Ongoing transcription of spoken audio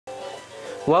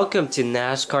Welcome to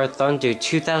NASCAR Thunder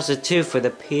 2002 for the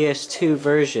PS2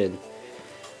 version.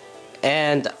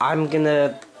 And I'm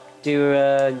gonna do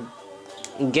a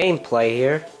gameplay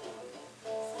here.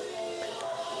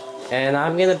 And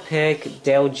I'm gonna pick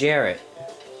Dale Jarrett.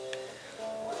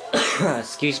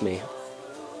 Excuse me.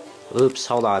 Oops,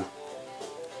 hold on.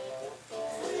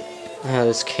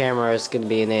 This camera is gonna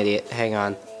be an idiot. Hang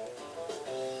on.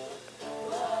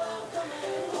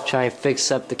 Try and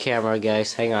fix up the camera,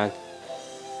 guys. Hang on.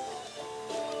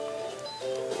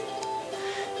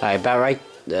 Alright, about right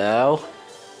now.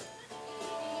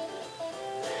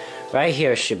 Right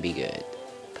here should be good.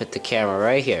 Put the camera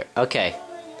right here. Okay.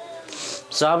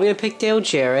 So I'm gonna pick Dale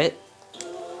Jarrett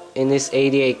in this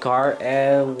 88 car,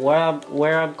 and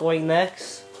where I'm going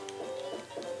next,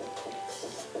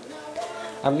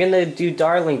 I'm gonna do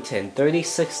Darlington,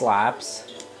 36 laps.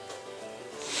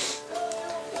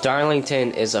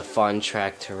 Darlington is a fun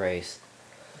track to race.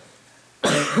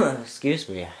 Excuse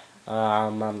me.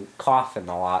 I'm coughing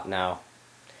a lot now.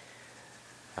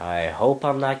 I hope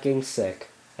I'm not getting sick.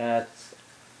 That's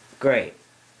great.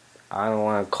 I don't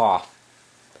want to cough.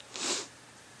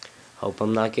 Hope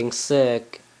I'm not getting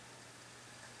sick.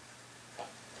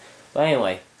 But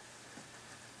anyway,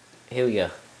 here we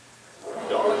go.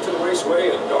 Darlington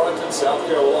Raceway in Darlington, South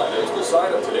Carolina is the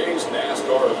site of today's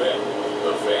NASCAR event.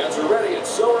 The fans are ready and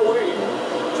so are we.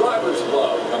 Drivers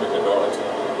love coming to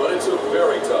Darlington, but it's a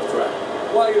very tough track.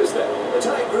 Why is that? The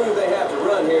tight groove they have to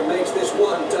run here makes this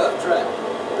one tough track.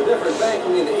 The different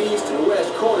banking in the east and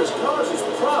west corners causes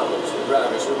problems for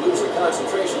drivers who lose their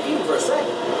concentration even for a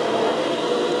second.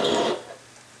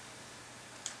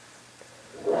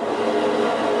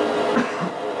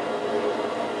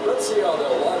 Let's see how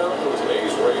they'll line up for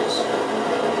today's race.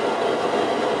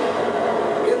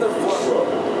 In the front row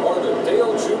are the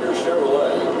Dale Jr.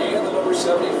 Chevrolet and the number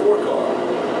 74 car.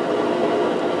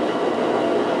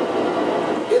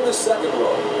 In the second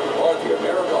row are the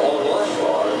America Online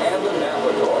car and the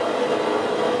Napa car.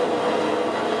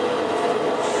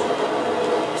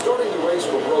 Starting the race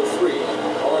from row 3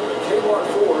 are the Kmart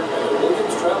Ford and the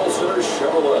Williams Travel Center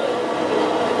Chevrolet.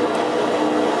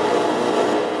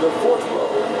 The fourth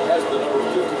row has the number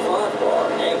 55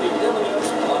 car and the M&M's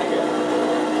Pontiac.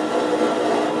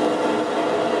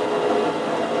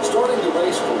 Starting the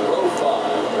race from row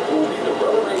 5 will be the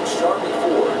Rubbermaid Sharpie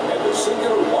Ford and the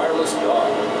Singular Wireless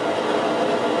Dodge.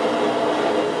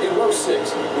 In row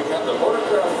 6, we have the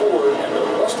Motorcraft Ford and the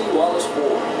Rusty Wallace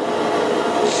Ford.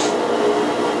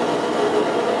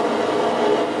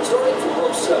 Starting from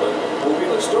row 7 will be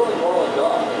the Sterling Marlin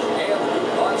Dodge and the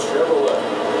DuPont Chevrolet.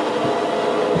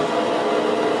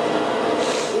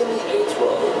 In the 8th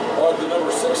row are the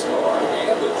number 6 car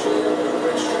and the GM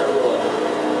Goodrich Chevrolet.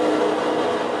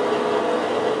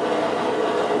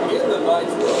 In the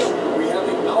 9th row, we have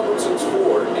the Albertsons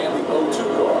Ford and the O2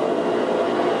 car.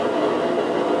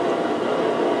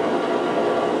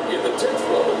 In the 10th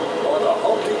row are the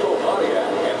Home Depot Pontiac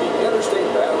and the Interstate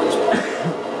Batteries Pontiac.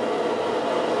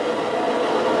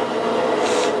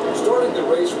 Starting the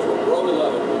race from row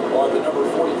 11 are the number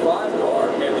 45 car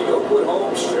and the Oakwood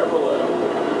Homes Chevrolet.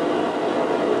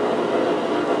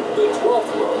 The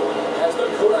 12th row has the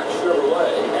Kodak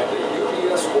Chevrolet and the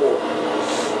UPS Ford.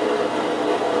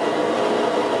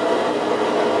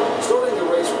 Starting the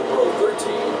race from row 13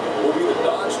 will be the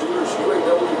Dodge Dealers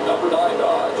UAW number 9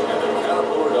 Dodge and the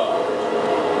Caterpillar Dodge.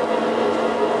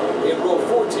 In row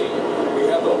 14, we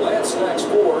have the Lance Snacks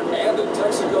Ford and the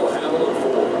Texaco Havoline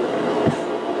Ford.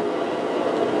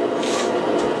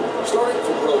 Starting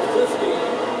from row 15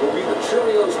 will be the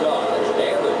Cheerios Dodge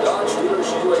and the Dodge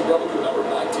Dealers UAW number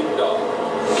 19 Dodge.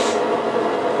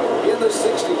 In the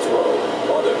 16th row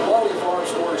are the Quality Farm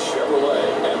Stores Chevrolet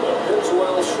and the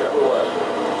Pennzoil Chevrolet.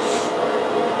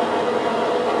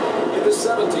 In the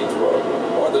 17th row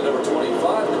are the number 25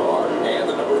 car and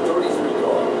the number 33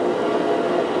 car.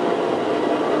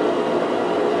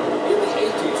 In the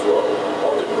 18th row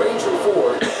are the Granger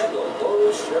Ford and the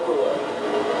Lotus Chevrolet.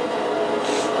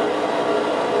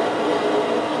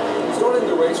 Starting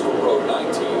the race from row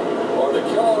 19 are the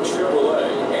Kellogg Chevrolet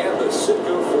and the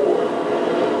Sitco Ford.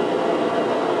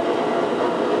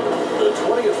 The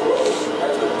 20th row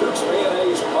has the Dukes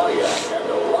Mayonnaise Pontiac and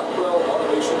the Rockwell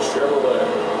Automation Chevrolet.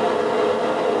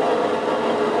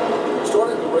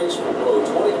 Starting the race from row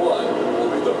 21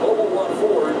 will be the Mobile One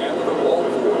Ford and the DeWalt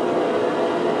Ford.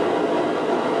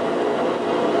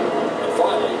 And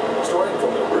finally, starting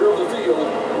from the rear of the field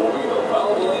will be the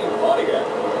Valvoline Pontiac.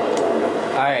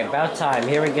 Alright, about time.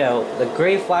 Here we go. The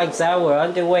green flags out. We're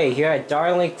underway here at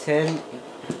Darlington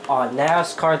on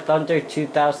NASCAR Thunder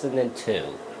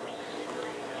 2002.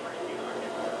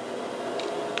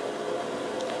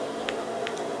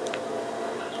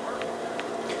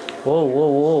 Whoa, whoa,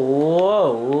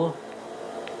 whoa, whoa.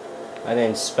 I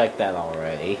didn't expect that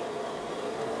already.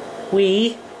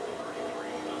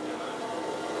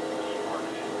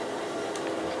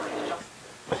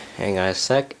 Hang on a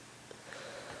sec.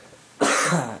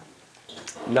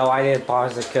 No, I didn't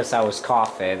pause it because I was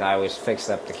coughing. I was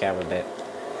fixing up the camera a bit.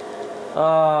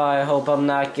 Oh, I hope I'm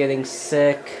not getting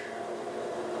sick.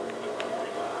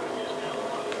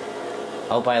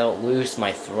 Hope I don't lose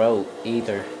my throat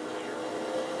either.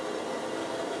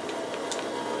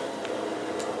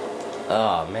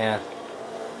 Oh, man.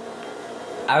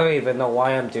 I don't even know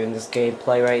why I'm doing this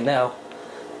gameplay right now.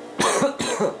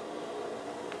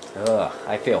 Ugh,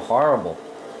 I feel horrible.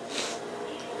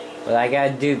 But I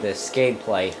gotta do this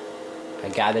gameplay. I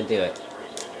gotta do it.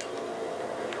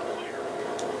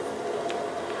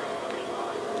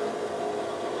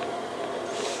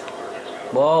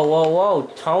 Whoa, whoa, whoa,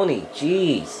 Tony,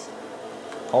 jeez.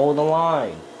 Hold the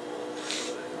line.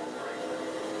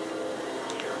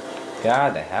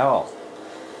 God the hell.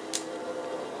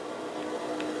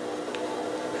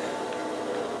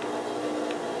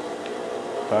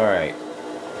 Alright.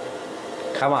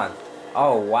 Come on.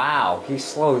 Oh, wow. He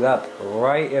slowed up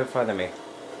right in front of me.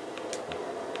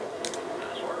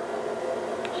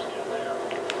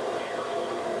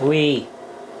 Whee.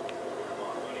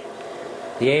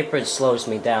 The apron slows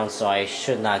me down, so I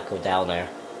should not go down there.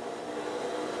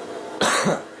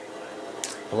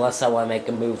 Unless I want to make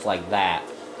a move like that.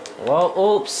 Whoa,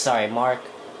 oops, sorry, Mark.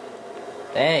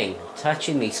 Dang,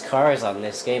 touching these cars on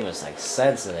this game is like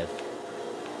sensitive.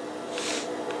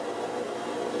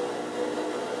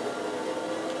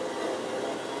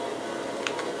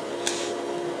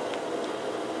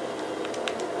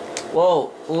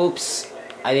 Whoa, oops.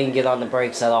 I didn't get on the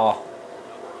brakes at all.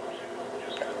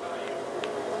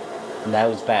 That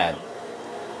was bad.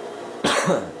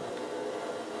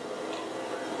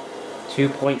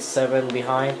 2.7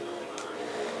 behind.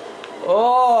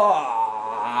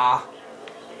 Oh!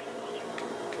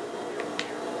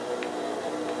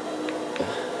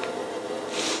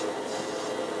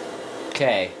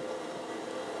 Okay.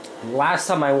 Last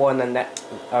time I won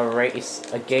a race,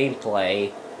 a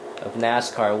gameplay of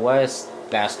NASCAR was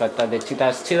NASCAR Thunder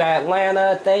 2002 at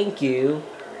Atlanta. Thank you,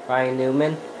 Ryan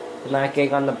Newman, for not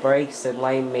getting on the brakes and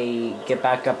letting me get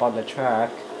back up on the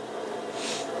track.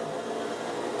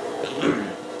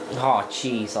 Oh,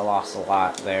 jeez, I lost a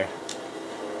lot there.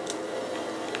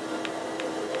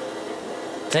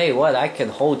 Tell you what, I can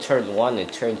hold turn 1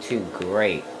 and turn 2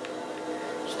 great.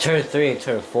 Turn 3 and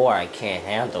turn 4 I can't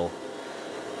handle.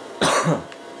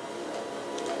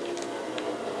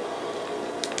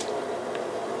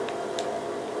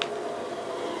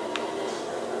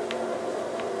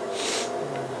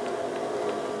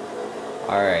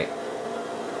 Alright.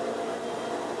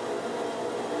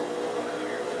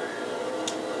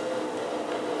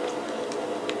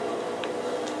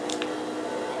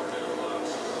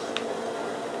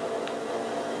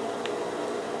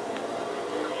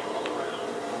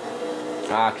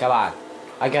 Ah, come on.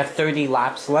 I got 30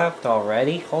 laps left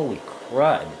already? Holy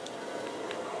crud.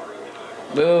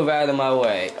 Move out of my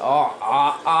way.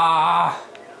 Oh,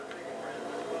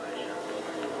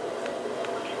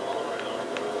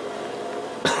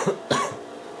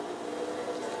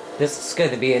 This is going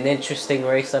to be an interesting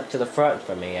race up to the front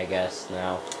for me, I guess,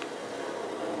 now.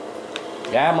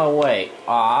 Get out of my way.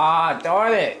 Ah,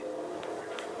 darn it.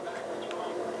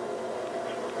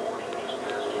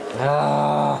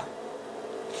 Ah.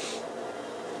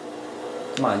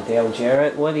 Come on, Dale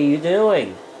Jarrett, what are you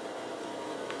doing?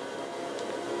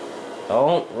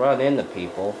 Don't run into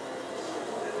people.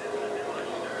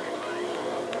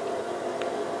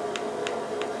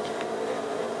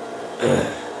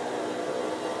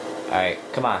 Alright,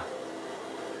 come on.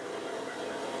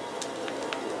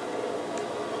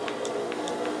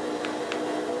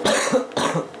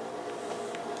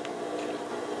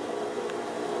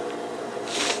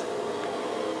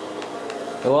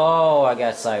 Whoa, I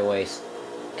got sideways.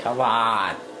 Come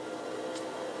on.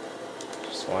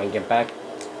 Just want to get back.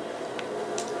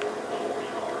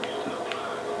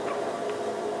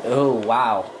 Oh,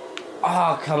 wow.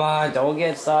 Oh, come on. Don't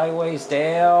get sideways,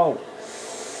 Dale.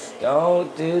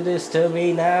 Don't do this to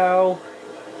me now.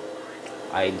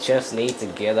 I just need to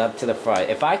get up to the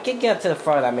front. If I can get to the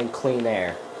front, I'm in clean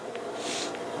air.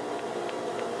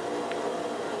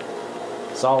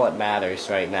 That's all that matters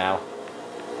right now.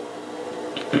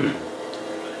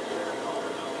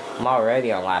 I'm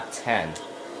already on lap 10.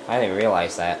 I didn't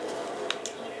realize that.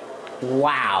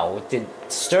 Wow, did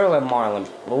Sterling Marlin...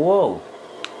 Whoa.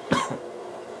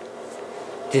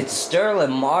 Did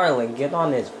Sterling Marlin get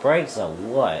on his brakes or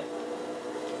what?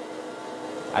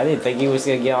 I didn't think he was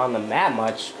going to get on them that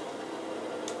much.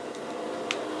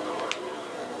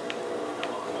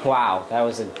 Wow, that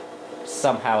was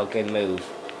somehow a good move.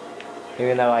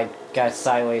 Even though I got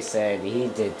sideways and he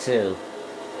did too.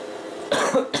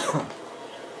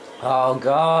 Oh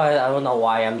god, I don't know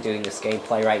why I'm doing this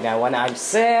gameplay right now when I'm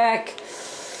sick.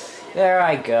 There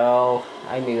I go.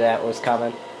 I knew that was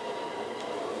coming.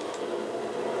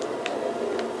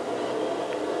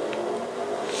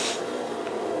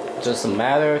 Just a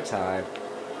matter of time.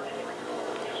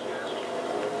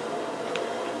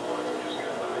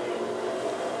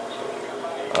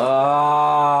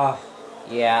 Oh,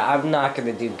 yeah, I'm not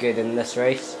gonna do good in this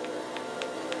race.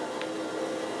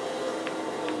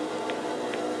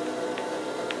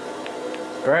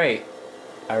 Great.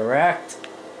 I wrecked.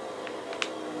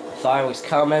 Thought I was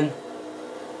coming.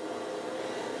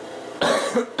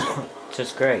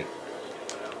 Just great.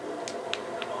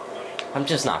 I'm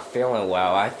just not feeling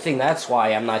well. I think that's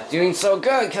why I'm not doing so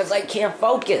good, because I can't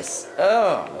focus.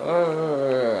 I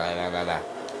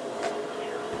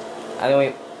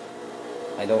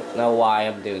don't know why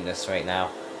I'm doing this right now.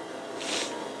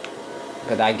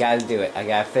 But I gotta do it. I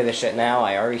gotta finish it now.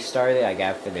 I already started. I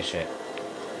gotta finish it.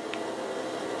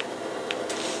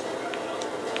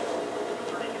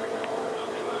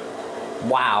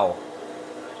 Wow.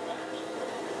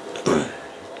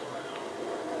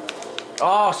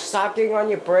 Oh, stop getting on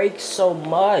your brakes so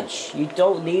much. You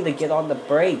don't need to get on the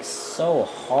brakes so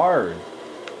hard.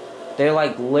 They're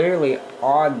like literally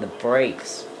on the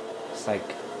brakes. It's like,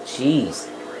 jeez.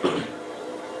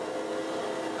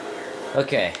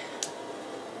 Okay.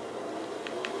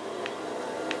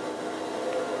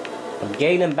 I'm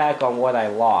gaining back on what I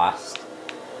lost.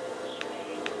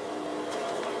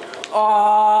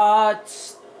 Oh,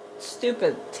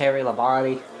 stupid Terry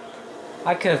Labonte.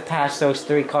 I could have passed those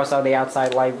 3 cars on the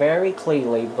outside line very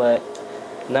cleanly, but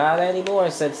not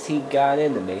anymore since he got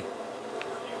into me.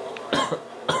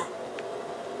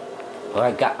 Well,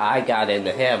 I got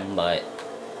into him, but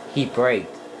he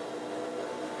braked.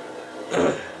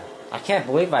 I can't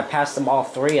believe I passed them all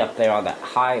 3 up there on that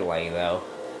highway, though.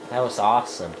 That was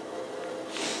awesome.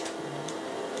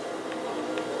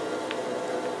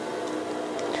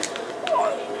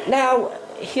 Now,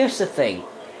 here's the thing.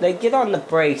 They get on the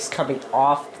brakes coming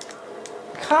off.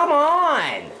 Come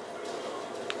on!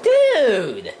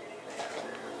 Dude!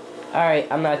 Alright,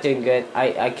 I'm not doing good.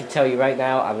 I can tell you right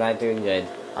now, I'm not doing good.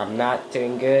 I'm not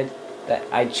doing good. That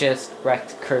I just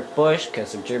wrecked Kurt Busch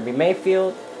because of Jeremy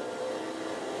Mayfield.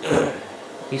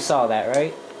 You saw that,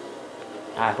 right?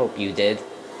 I hope you did.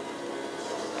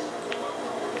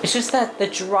 It's just that the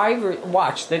driver...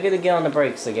 Watch, they're gonna get on the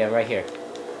brakes again right here.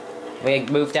 We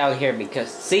move down here because...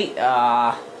 See,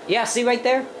 yeah, see right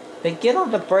there? They get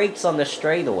on the brakes on the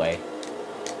straightaway.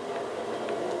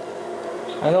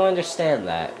 I don't understand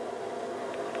that.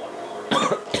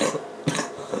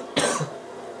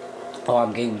 Oh,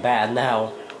 I'm getting bad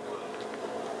now.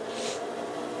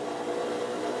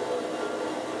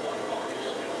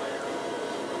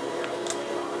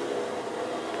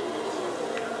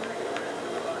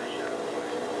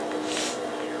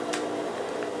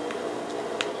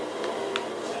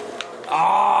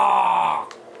 Ah!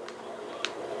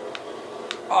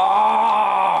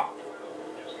 Ah!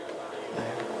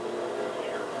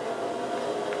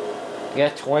 You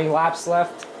got 20 laps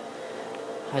left?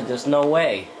 There's no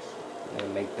way. I'm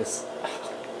gonna make this.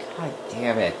 Oh, God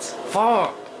damn it.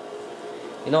 Fuck!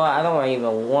 You know what? I don't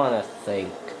even want to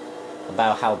think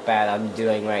about how bad I'm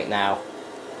doing right now.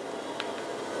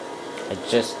 I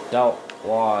just don't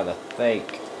want to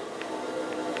think.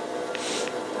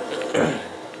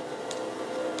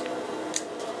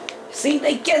 See,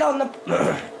 they get on the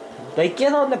they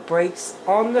get on the brakes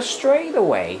on the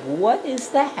straightaway. What is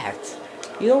that?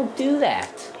 You don't do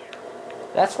that.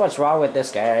 That's what's wrong with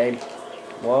this game.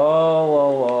 Whoa,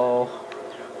 whoa, whoa.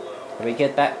 Let me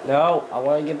get that. No, I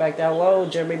want to get back down low,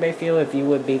 Jeremy Mayfield, if you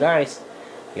would be nice.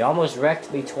 You almost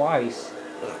wrecked me twice.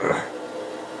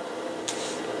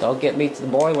 Don't get me to the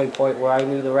boiling point where I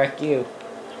knew to wreck you.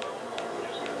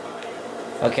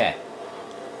 Okay.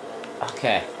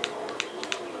 Okay.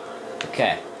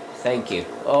 Okay. Thank you.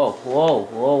 Oh, whoa,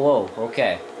 whoa, whoa.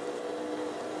 Okay.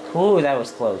 Ooh, that was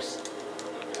close.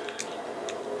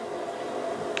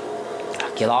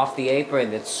 Get off the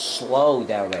apron. It's slow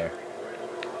down there.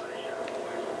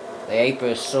 The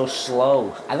apron is so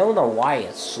slow. I don't know why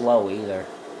it's slow either.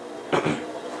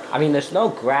 I mean, there's no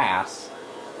grass.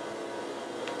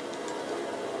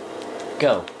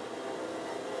 Go.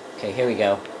 Okay, here we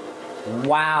go.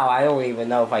 Wow, I don't even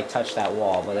know if I touched that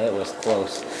wall, but it was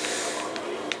close.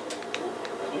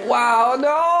 Wow,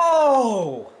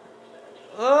 no!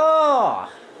 Ugh!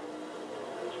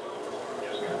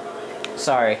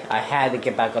 Sorry, I had to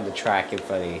get back on the track in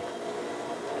front of you.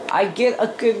 I get a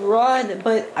good run,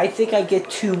 but I think I get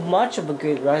too much of a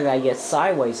good run and I get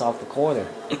sideways off the corner.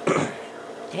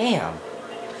 Damn.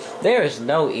 There is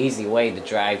no easy way to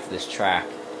drive this track.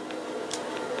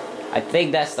 I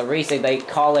think that's the reason they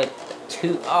call it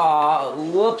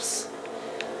whoops.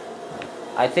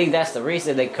 I think that's the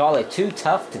reason they call it too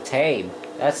tough to tame.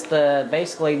 That's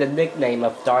basically the nickname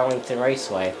of Darlington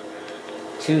Raceway.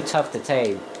 Too tough to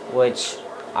tame. Which,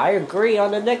 I agree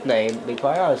on the nickname, to be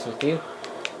quite honest with you.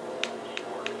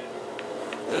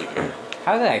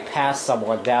 How did I pass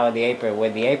someone down in the apron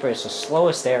when the apron is the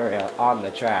slowest area on the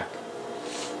track?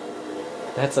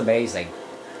 That's amazing.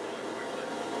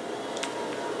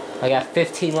 I got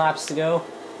 15 laps to go.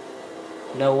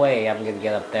 No way I'm gonna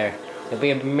get up there. It'll be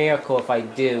a miracle if I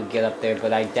do get up there,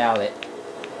 but I doubt it.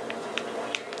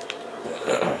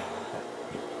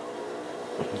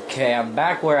 Okay, I'm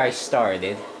back where I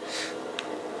started.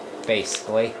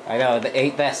 Basically. I know,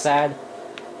 ain't that sad?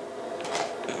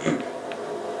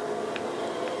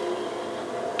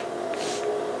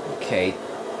 Okay,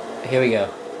 here we go.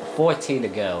 14 to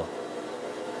go.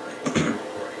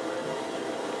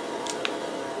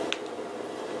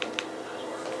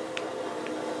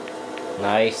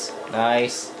 Nice,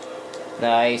 nice,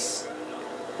 nice.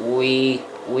 Wee.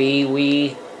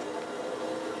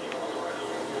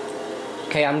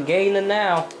 Okay, I'm gaining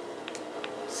now.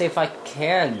 See if I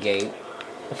can gain.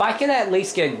 If I can at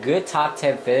least get a good top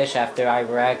 10 finish after I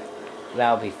wreck,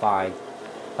 that'll be fine.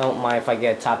 I don't mind if I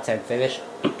get a top 10 finish.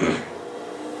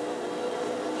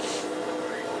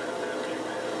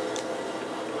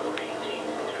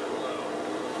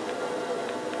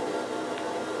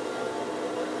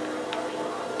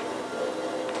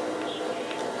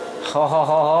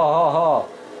 Ho.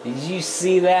 Did you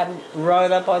see that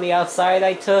run up on the outside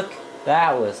I took?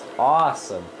 That was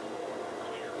awesome.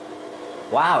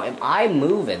 Wow, am I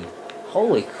moving?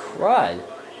 Holy crud.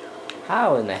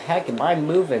 How in the heck am I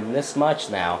moving this much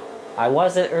now? I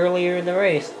wasn't earlier in the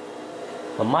race.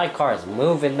 But my car is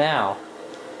moving now.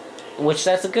 Which,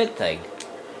 that's a good thing.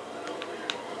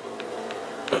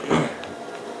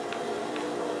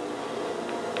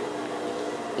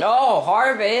 Oh,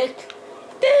 Harvick!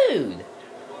 Dude!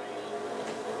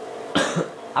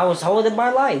 I was holding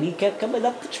my line. He kept coming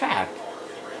up the track.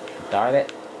 Darn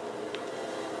it.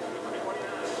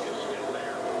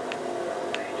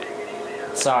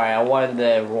 Sorry, I wanted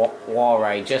the wall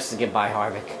ride just to get by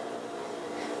Harvick.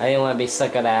 I didn't want to be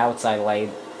stuck on the outside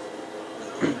lane.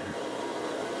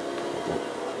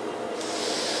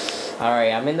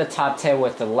 Alright, I'm in the top 10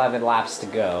 with 11 laps to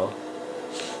go.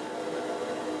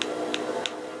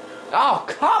 Oh,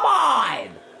 come on!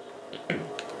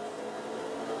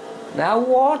 Now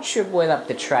watch him went up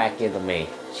the track into me.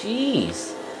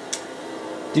 Jeez.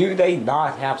 Do they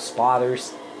not have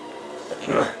spotters?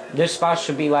 Their spots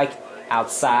should be like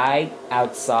outside,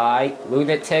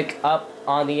 lunatic up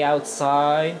on the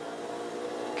outside.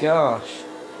 Gosh.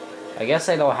 I guess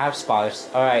I don't have spotters.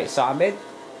 Alright, so I'm in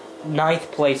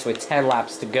 9th place with 10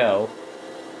 laps to go.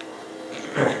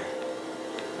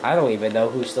 I don't even know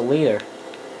who's the leader.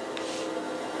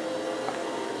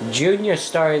 Junior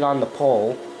started on the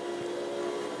pole.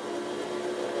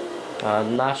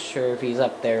 I'm not sure if he's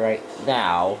up there right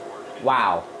now.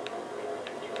 Wow.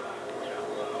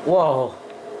 Whoa.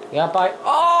 Got by.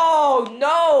 Oh,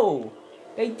 no!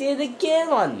 They did it again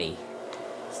on me.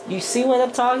 You see what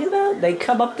I'm talking about? They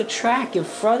come up the track in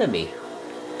front of me.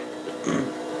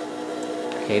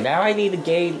 Okay, now I need to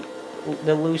gain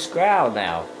the loose ground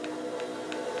now.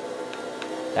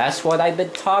 That's what I've been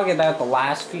talking about the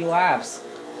last few laps.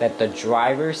 That the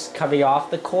drivers coming off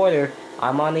the corner,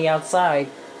 I'm on the outside,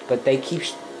 but they keep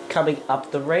coming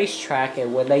up the racetrack,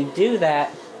 and when they do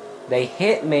that, they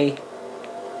hit me,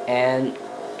 and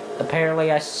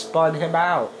apparently I spun him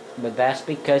out. But that's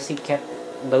because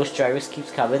those drivers keeps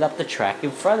coming up the track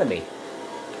in front of me.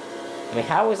 I mean,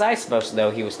 how was I supposed to know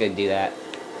he was going to do that?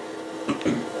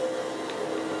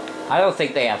 I don't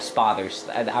think they have spotters.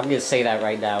 I'm going to say that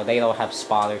right now. They don't have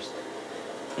spotters.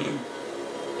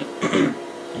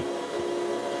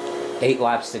 8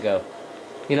 laps to go.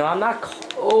 You know, I'm not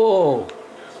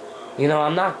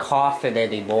coughing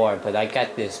anymore, but I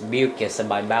got this mucus in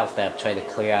my mouth that I'm trying to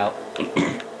clear out.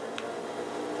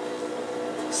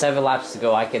 7 laps to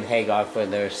go. I can hang on for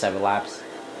another 7 laps.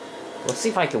 Let's see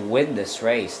if I can win this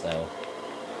race, though.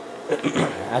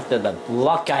 After the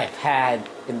luck I've had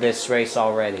in this race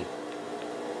already.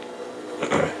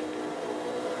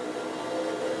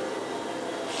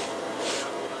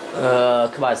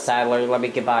 Come on, Sadler, let me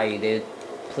get by you, dude.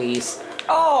 Please.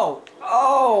 Oh,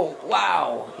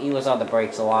 wow. He was on the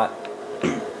brakes a lot.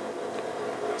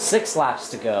 6 laps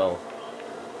to go.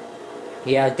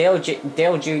 Yeah, Dale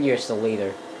Jr. is the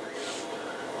leader.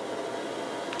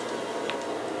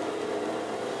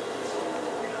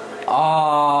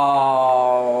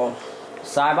 Oh,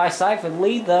 side by side for the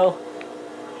lead though.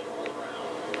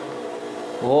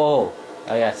 Whoa,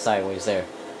 I got sideways there.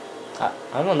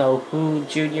 I don't know who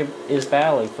Junior is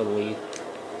battling for the lead.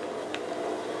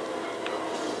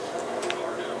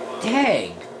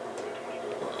 Dang.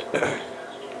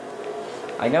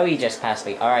 I know he just passed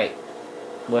me. Alright.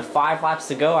 With 5 laps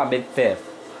to go, I'm in 5th.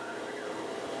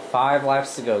 5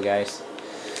 laps to go, guys.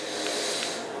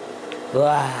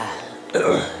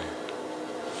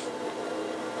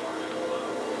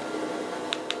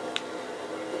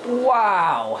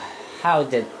 Wow. How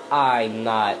did I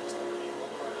not?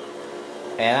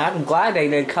 And I'm glad they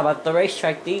didn't come up the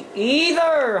racetrack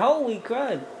either. Holy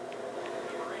crud.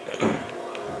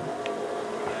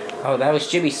 Oh, that was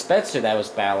Jimmy Spencer that was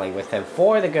battling with him.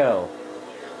 4 to go.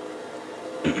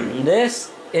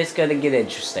 This is gonna get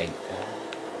interesting.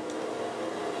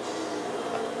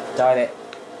 Darn it.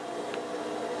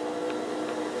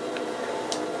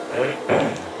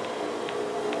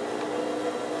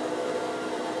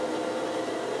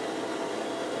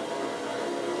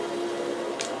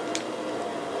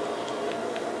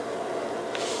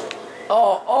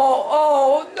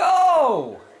 Oh,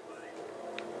 no!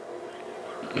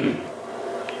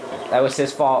 That was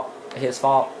his fault. His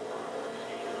fault.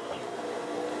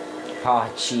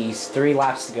 Oh, jeez. 3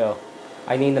 laps to go.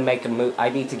 I need to make a move. I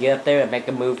need to get up there and make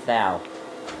a move now.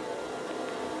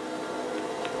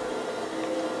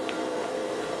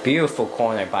 Beautiful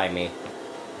corner by me.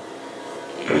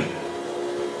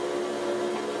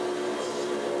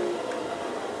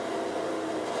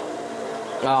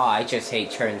 Oh, I just hate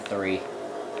turn 3.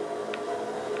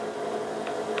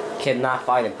 Cannot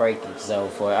find a braking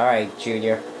zone for it. Alright,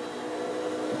 Junior.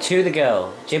 2 to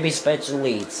go. Jimmy Spencer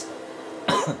leads.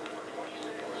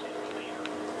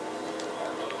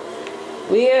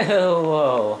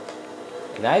 Whoa.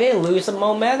 And I didn't lose some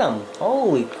momentum.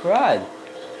 Holy crud.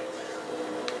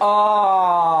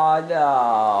 Oh,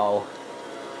 no.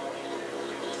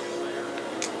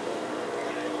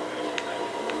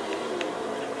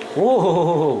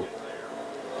 Whoa!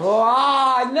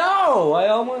 Oh, no! I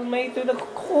almost made it through the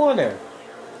corner.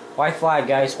 White flag,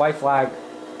 guys. White flag.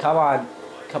 Come on.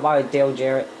 Come on, Dale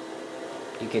Jarrett.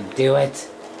 You can do it.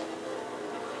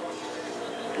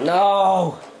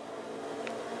 No!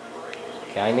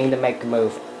 Okay, I need to make a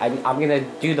move. I'm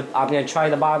gonna try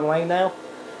the bottom lane now.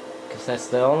 Because that's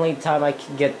the only time I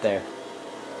can get there.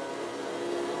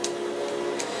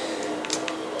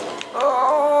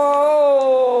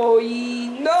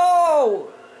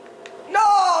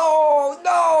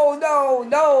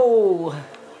 No!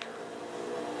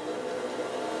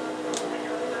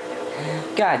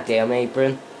 God damn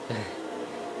apron.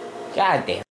 God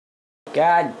damn.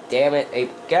 God damn it,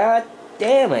 apron. God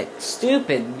damn it.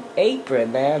 Stupid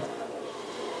apron, man.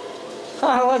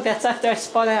 Oh, look, that's after I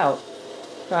spun out.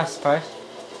 Not surprised.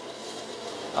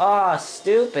 Oh,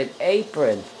 stupid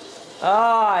apron.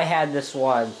 Oh, I had this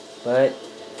one. But,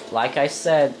 like I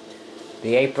said,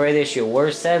 the apron is your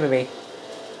worst enemy.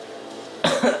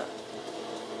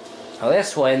 Oh,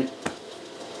 this one,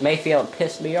 Mayfield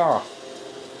pissed me off.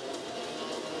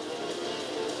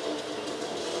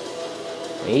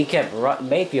 He kept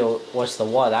Mayfield was the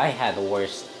one I had the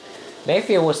worst.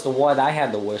 Mayfield was the one I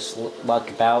had the worst luck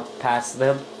about passing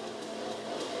them.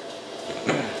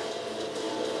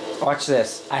 Watch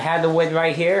this. I had the win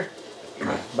right here,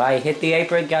 but I hit the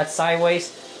apron, got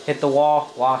sideways, hit the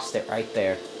wall, lost it right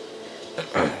there.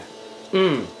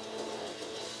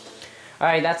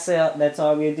 Alright, that's it. That's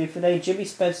all I'm going to do for today. Jimmy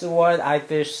Spencer won. I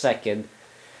finished second.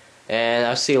 And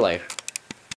I'll see you later.